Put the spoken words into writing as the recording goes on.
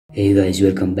Hey guys,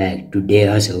 welcome back to Day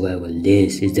of Survival.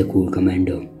 This is the Cool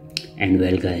Commando. And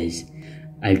well guys,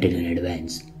 I'll tell you in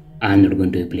advance. I'm not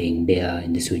going to be playing Dea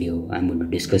in this video. I'm going to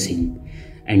be discussing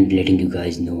and letting you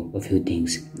guys know a few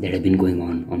things that have been going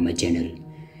on my channel.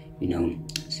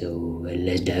 So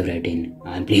let's dive right in.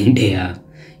 I'm playing Dea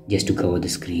just to cover the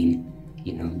screen.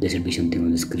 There should be something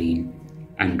on the screen.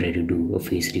 I'm ready to do a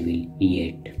face reveal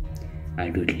yet.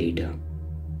 I'll do it later.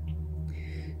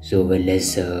 So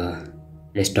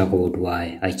let's talk about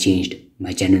why I changed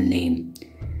my channel name.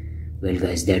 Well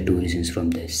guys, there are two reasons from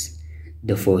this.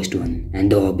 The first one, and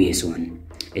the obvious one,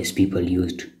 is people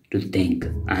used to think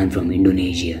I am from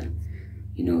Indonesia.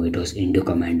 It was Indo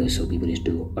Commando, so people used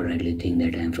to automatically think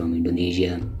that I am from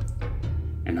Indonesia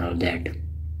and all of that.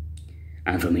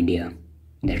 I'm from India.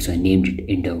 That's why I named it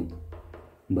Indo.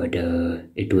 But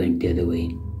it went the other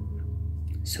way.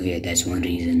 So yeah, that's one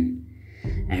reason.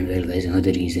 And well guys,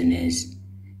 another reason is,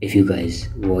 if you guys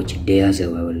watch Dea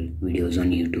Survival videos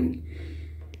on YouTube,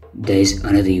 there is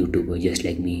another YouTuber just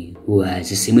like me who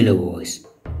has a similar voice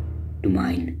to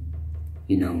mine.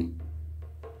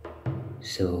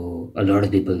 So a lot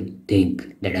of people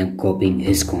think that I'm copying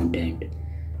his content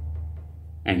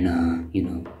and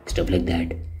stuff like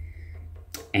that.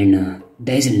 And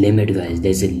there's a limit, guys.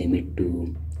 There's a limit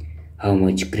to how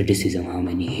much criticism, how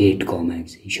many hate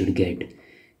comments you should get.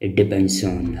 It depends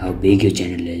on how big your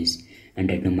channel is. And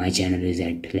right now my channel is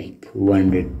at like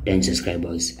 110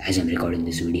 subscribers as I'm recording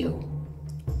this video.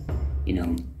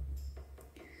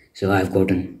 So I've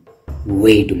gotten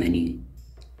way too many,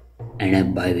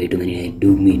 and by way too many I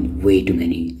do mean way too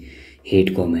many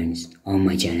hate comments on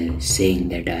my channel saying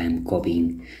that I am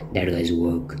copying that guy's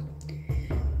work.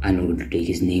 I'm not going to take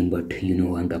his name, but you know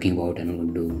who I'm talking about. I'm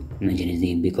not going to mention his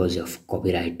name because of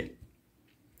copyright.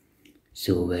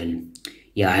 So well,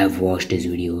 yeah, I have watched his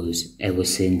videos ever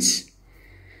since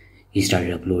he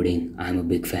started uploading. I'm a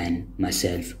big fan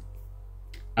myself.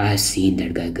 I have seen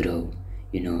that guy grow.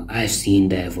 I have seen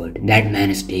the effort that man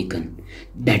has taken,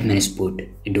 that man has put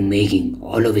into making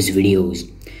all of his videos.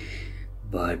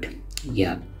 But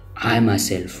yeah, I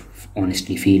myself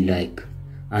honestly feel like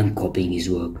I'm copying his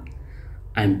work.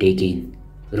 I'm taking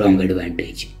wrong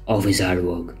advantage of his hard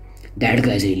work. That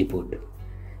guy's really put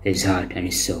his heart and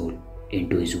his soul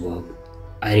into his work.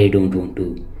 I really don't want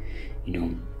to,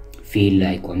 feel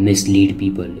like or mislead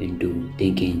people into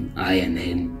thinking I am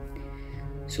him.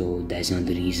 So that's not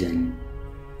the reason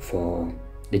for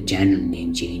the channel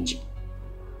name change.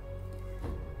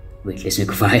 Wait, let's make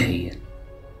a fire here.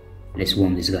 Let's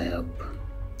warm this guy up.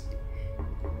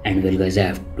 And well guys, I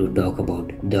have to talk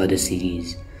about the other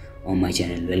series on my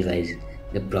channel. Well guys,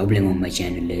 the problem on my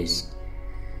channel is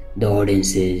the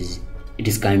audience it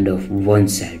is kind of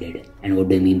one-sided. And what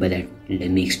do I mean by that? Let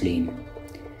me explain.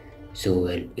 So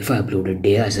well, if I upload a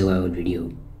Dea Survival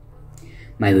video,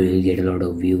 my video will get a lot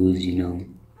of views,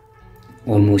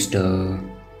 almost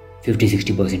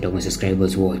 50-60% of my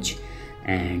subscribers watch,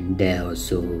 and there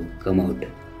also come out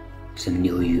some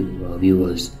new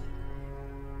viewers.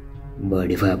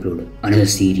 But if I upload another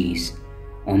series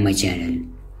on my channel,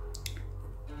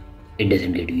 it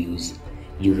doesn't get views.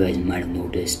 You guys might have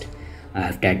noticed I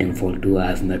have Titanfall 2, I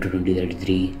have Metro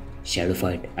 2033, Shadow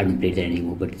Fight. I don't play that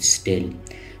anymore, but still,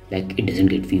 like, it doesn't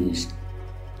get views.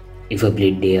 If I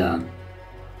played Dea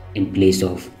in place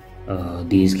of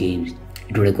these games,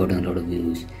 it would have gotten a lot of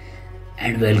views.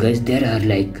 And well guys, there are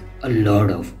like a lot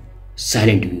of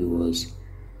silent viewers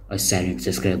or silent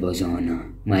subscribers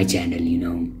on my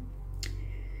channel.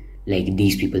 Like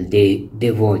these people, they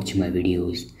watch my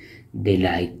videos, they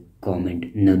like,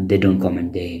 comment. No, they don't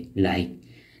comment, they like,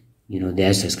 they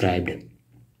are subscribed,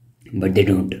 but they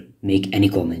don't make any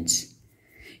comments.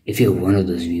 If you're one of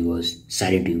those viewers,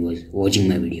 silent viewers watching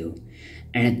my video,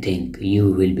 and I think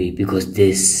you will be, because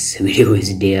this video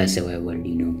is Dea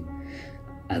Survival,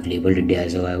 I've labeled it Dea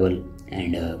Survival,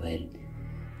 and well,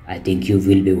 I think you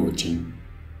will be watching.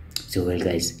 So well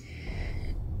guys,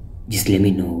 just let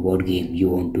me know what game you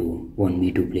want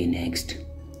me to play next.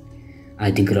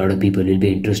 I think a lot of people will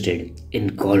be interested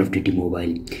in Call of Duty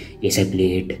Mobile. Yes, I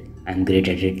play it. I'm great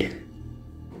at it.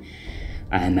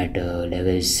 I am at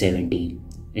level 70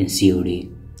 in COD.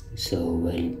 So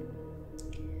well,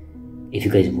 if you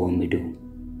guys want me to,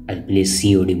 I'll play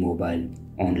COD Mobile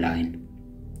online.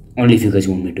 Only if you guys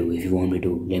want me to. If you want me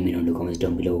to, let me know in the comments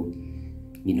down below.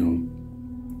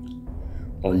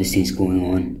 All these things going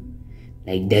on.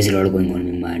 Like, there's a lot going on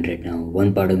in my mind right now.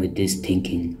 One part of it is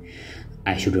thinking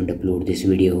I shouldn't upload this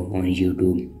video on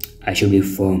YouTube. I should be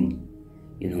firm,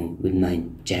 with my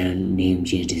channel name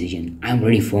change decision. I'm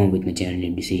already firm with my channel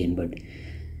name decision, but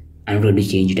I'm not going to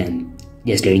change it. I'm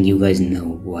just letting you guys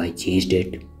know why I changed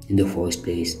it. in the first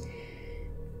place.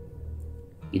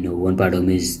 One part of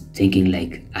me is thinking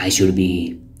like I should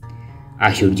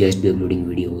just be uploading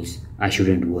videos. I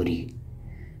shouldn't worry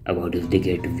about if they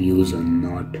get views or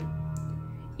not.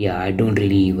 Yeah, I don't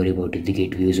really worry about if they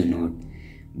get views or not,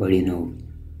 but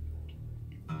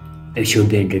it should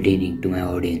be entertaining to my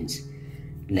audience.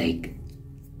 Like,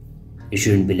 it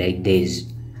shouldn't be like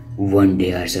there's one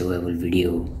day our survival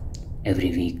video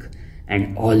every week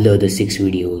and all the other 6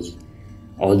 videos,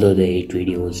 all the other 8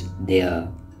 videos, they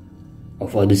are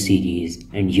of other series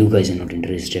and you guys are not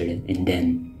interested in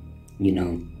them,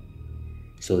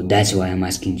 So that's why I'm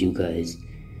asking you guys,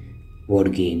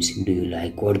 what games do you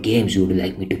like? What games would you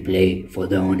like me to play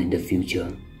further on in the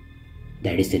future?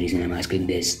 That is the reason I'm asking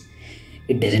this.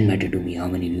 It doesn't matter to me how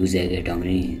many views I get, how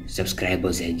many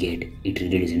subscribers I get. It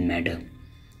really doesn't matter.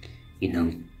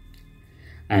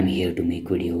 I'm here to make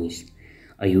videos.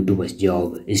 A YouTuber's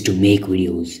job is to make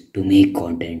videos, to make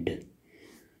content,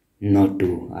 not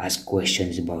to ask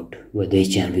questions about whether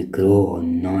his channel will grow or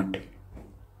not.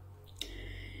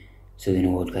 So you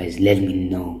know what, guys, let me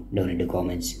know down in the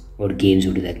comments what games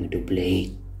would you like me to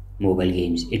play. Mobile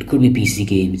games, it could be PC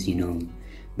games,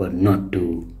 but not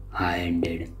too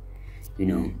high-ended.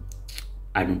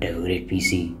 I don't have a great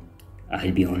PC,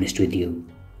 I'll be honest with you.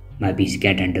 My PC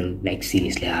can't handle like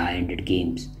seriously high-ended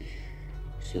games.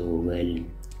 So well,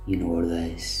 you know what,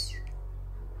 guys,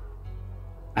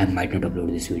 I might not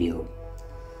upload this video,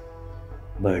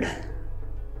 but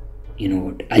you know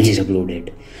what, I'll just upload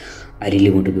it. I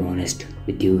really want to be honest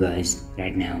with you guys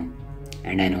right now.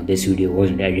 And I know this video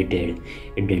wasn't edited,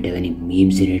 it didn't have any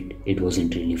memes in it, it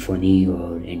wasn't really funny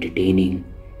or entertaining.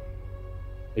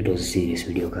 It was a serious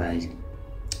video, guys.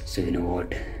 So you know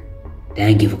what,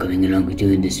 thank you for coming along with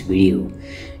you in this video.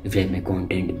 If you like my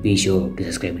content, be sure to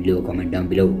subscribe and leave a comment down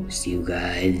below. See you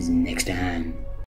guys next time.